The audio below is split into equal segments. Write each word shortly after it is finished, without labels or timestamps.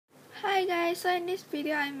Hi guys, so in this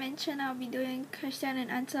video I mentioned I'll be doing question and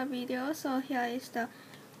answer video, so here is the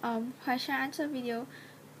question and answer video.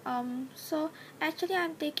 So actually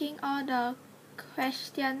I'm taking all the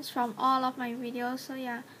questions from all of my videos, so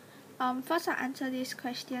yeah. First I'll answer these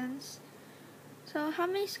questions. So how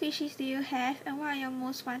many squishies do you have and what are your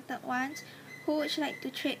most wanted ones? Who would you like to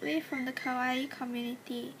trade with from the kawaii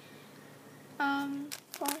community?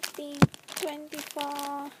 14,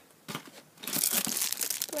 24,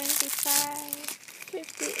 25,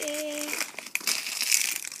 58,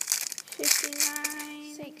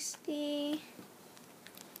 59, 60,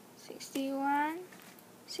 61,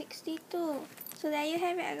 62. So there you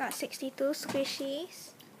have it, I got 62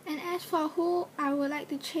 squishies. And as for who I would like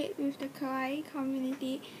to trade with the kawaii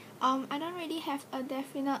community, I don't really have a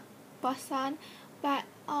definite person, but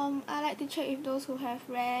I like to trade with those who have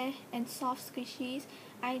rare and soft squishies.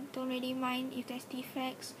 I don't really mind if there's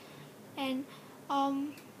defects. And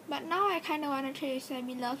but now I kind of want to trade with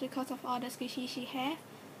Sammy Love because of all the squishies she have.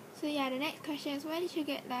 So yeah, the next question is, where did you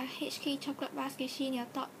get the HK chocolate bar squishy in your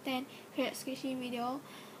top 10 favorite squishy video?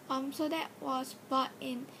 So that was bought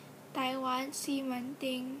in Taiwan,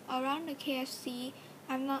 Ximending, around the KFC.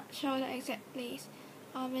 I'm not sure the exact place.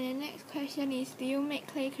 And the next question is, do you make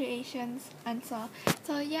clay creations? Answer.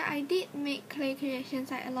 So yeah, I did make clay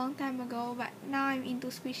creations like a long time ago, but now I'm into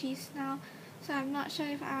squishies now. So I'm not sure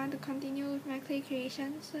if I want to continue with my clay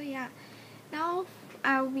creations. So yeah, now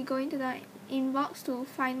I'll be going to the inbox to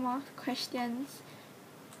find more questions.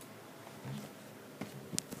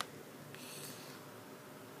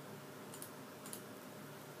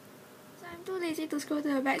 So I'm too lazy to scroll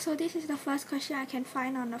to the back, so this is the first question I can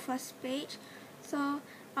find on the first page. So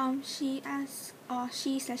she asks, or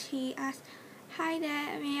she/he asks, "Hi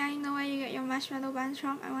there, may I know where you get your marshmallow buns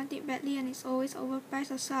from? I want it badly and it's always overpriced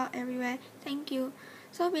or sold out everywhere. Thank you."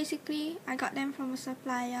 So basically, I got them from a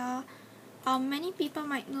supplier. Many people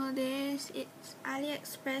might know this. It's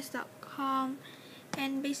aliexpress.com,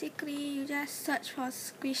 and basically you just search for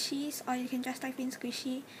squishies, or you can just type in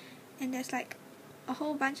squishy, and there's like a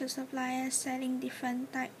whole bunch of suppliers selling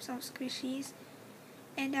different types of squishies,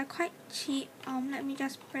 and they're quite cheap. Let me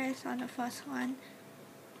just press on the first one.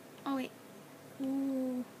 Oh wait.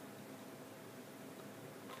 Ooh.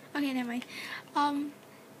 Okay, never mind.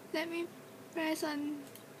 Let me press on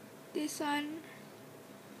this one.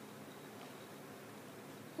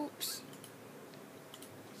 Oops.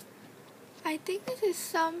 I think this is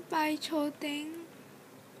some by Choting.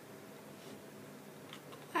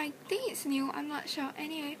 I think it's new, I'm not sure.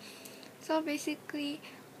 Anyway, so basically,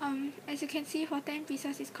 as you can see, for 10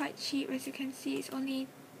 pieces it's quite cheap. As you can see, it's only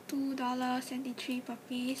 $2.73 per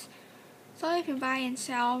piece. So if you buy and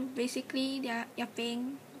sell, basically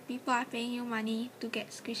people are paying you money to get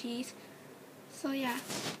squishies. So yeah.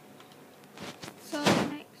 So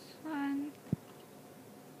next one,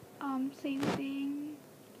 same thing.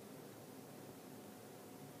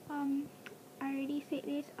 I already said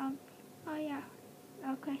this. Oh yeah,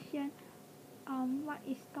 a question. What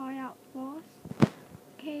is toy out pose?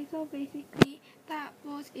 Okay, so basically, toy out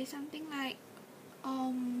pose is something like,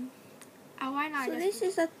 So this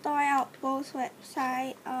is a toy out pose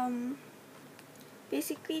website.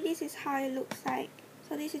 Basically this is how it looks like.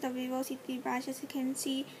 So this is the Vivo City branch. As you can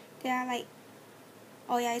see, they are like,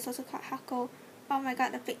 oh yeah, it's also called Hako. Oh my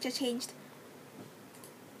god, the picture changed.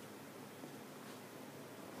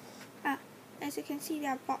 As you can see,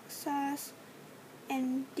 there are boxes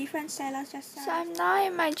and different sellers just sell. So I'm now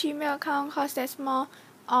in my Gmail account because there's more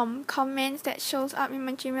comments that shows up in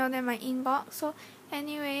my Gmail than my inbox. So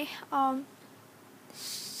anyway,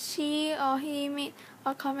 she or he made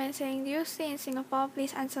a comment saying, "Do you stay in Singapore?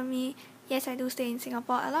 Please answer me." Yes, I do stay in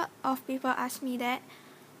Singapore. A lot of people ask me that.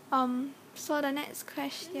 So the next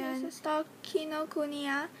question. Here's the store,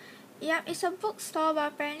 Kinokuniya. Yep, it's a bookstore,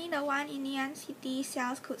 but apparently the one in Ngee City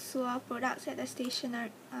sells Kutsua products at the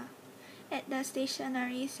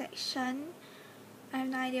stationery section. I have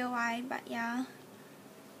no idea why, but yeah.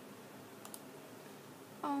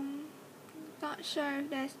 Not sure if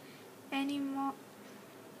there's any more.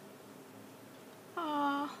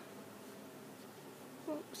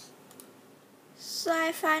 Oops. So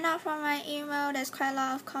I find out from my email there's quite a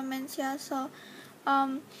lot of comments here, so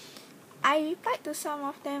I replied to some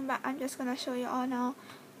of them, but I'm just gonna show you all now.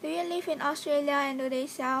 Do you live in Australia and do they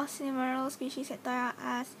sell cinnamon roll squishies at Toys R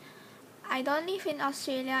Us? I don't live in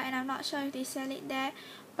Australia and I'm not sure if they sell it there,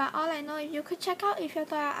 but all I know, if you could check out if your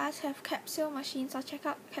Toys R Us have capsule machines, or check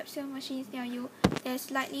out capsule machines near you,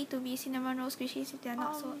 there's likely to be cinnamon roll squishies if they're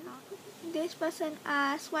not sold out. This person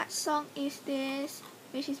asked, what song is this?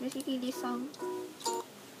 Which is basically this song.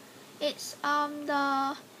 It's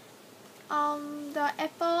the the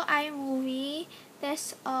Apple iMovie,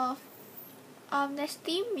 there's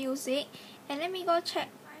theme music, and let me go check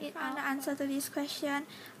it on the answer to this question.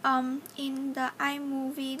 In the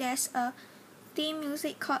iMovie, there's a theme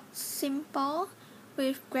music called Simple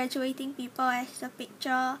with graduating people as the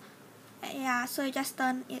picture. Yeah, so you just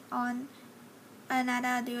turn it on.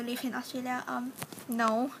 Another, do you live in Australia?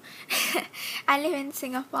 No. I live in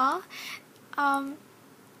Singapore. I'm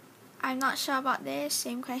not sure about this.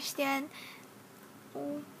 Same question.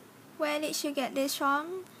 Where did you get this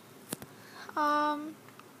from?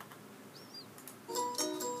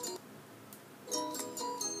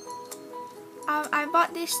 I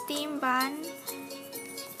bought this steam bun.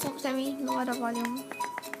 Oops, let me lower the volume.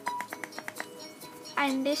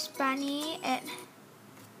 And this bunny at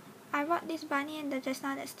I bought this bunny and the just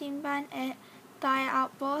now that steam bun at Toy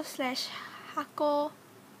Outpost / Hako.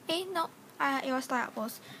 No, it was Toy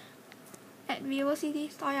Outpost. At Vivo City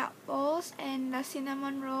Toy Outpost, and the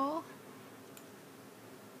cinnamon roll,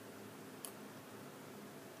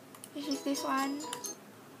 which is this one.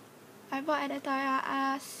 I bought at the Toy R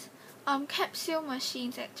Us. Capsule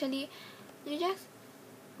machines, actually.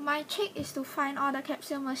 My trick is to find all the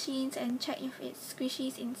capsule machines and check if it's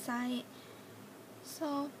squishies inside.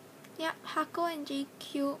 So, yeah, Hako and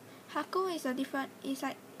J-Cube. Hako is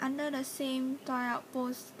like under the same Toy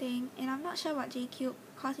Outpost thing, and I'm not sure about J-Cube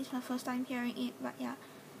because it's my first time hearing it, but yeah,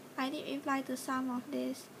 I did reply to some of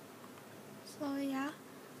this. So yeah.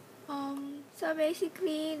 So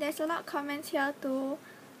basically, there's a lot of comments here too.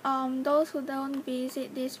 Those who don't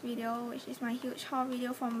visit this video, which is my huge haul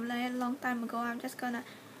video from a very long time ago, I'm just gonna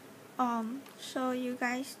show you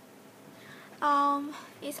guys.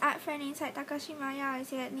 Is Art Friend inside Takashimaya?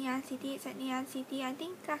 Is it at Neon City? It's at Neon City. I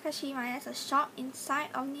think Takashimaya is a shop inside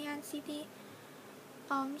of Neon City.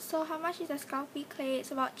 So how much is the Sculpey clay?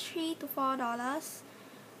 It's about $3 to $4.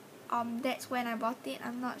 That's when I bought it.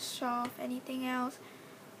 I'm not sure of anything else.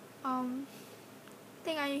 I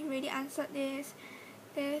think I already answered this.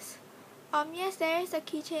 Yes, there is a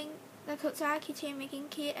keychain, the Kutsura keychain making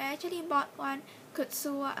kit. I actually bought one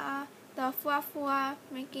Kutsura, the Fua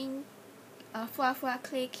making Fua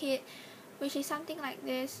clay kit, which is something like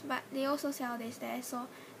this, but they also sell this there, so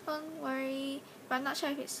don't worry. But I'm not sure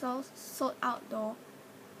if it's sold out though.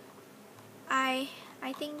 I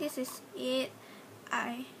think this is it.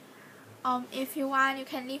 If you want, you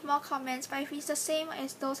can leave more comments, but if it's the same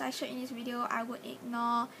as those I showed in this video, I would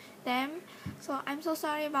ignore them. So I'm so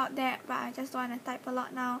sorry about that, but I just don't want to type a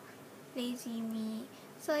lot now. Lazy me.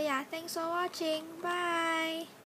 So yeah, thanks for watching. Bye.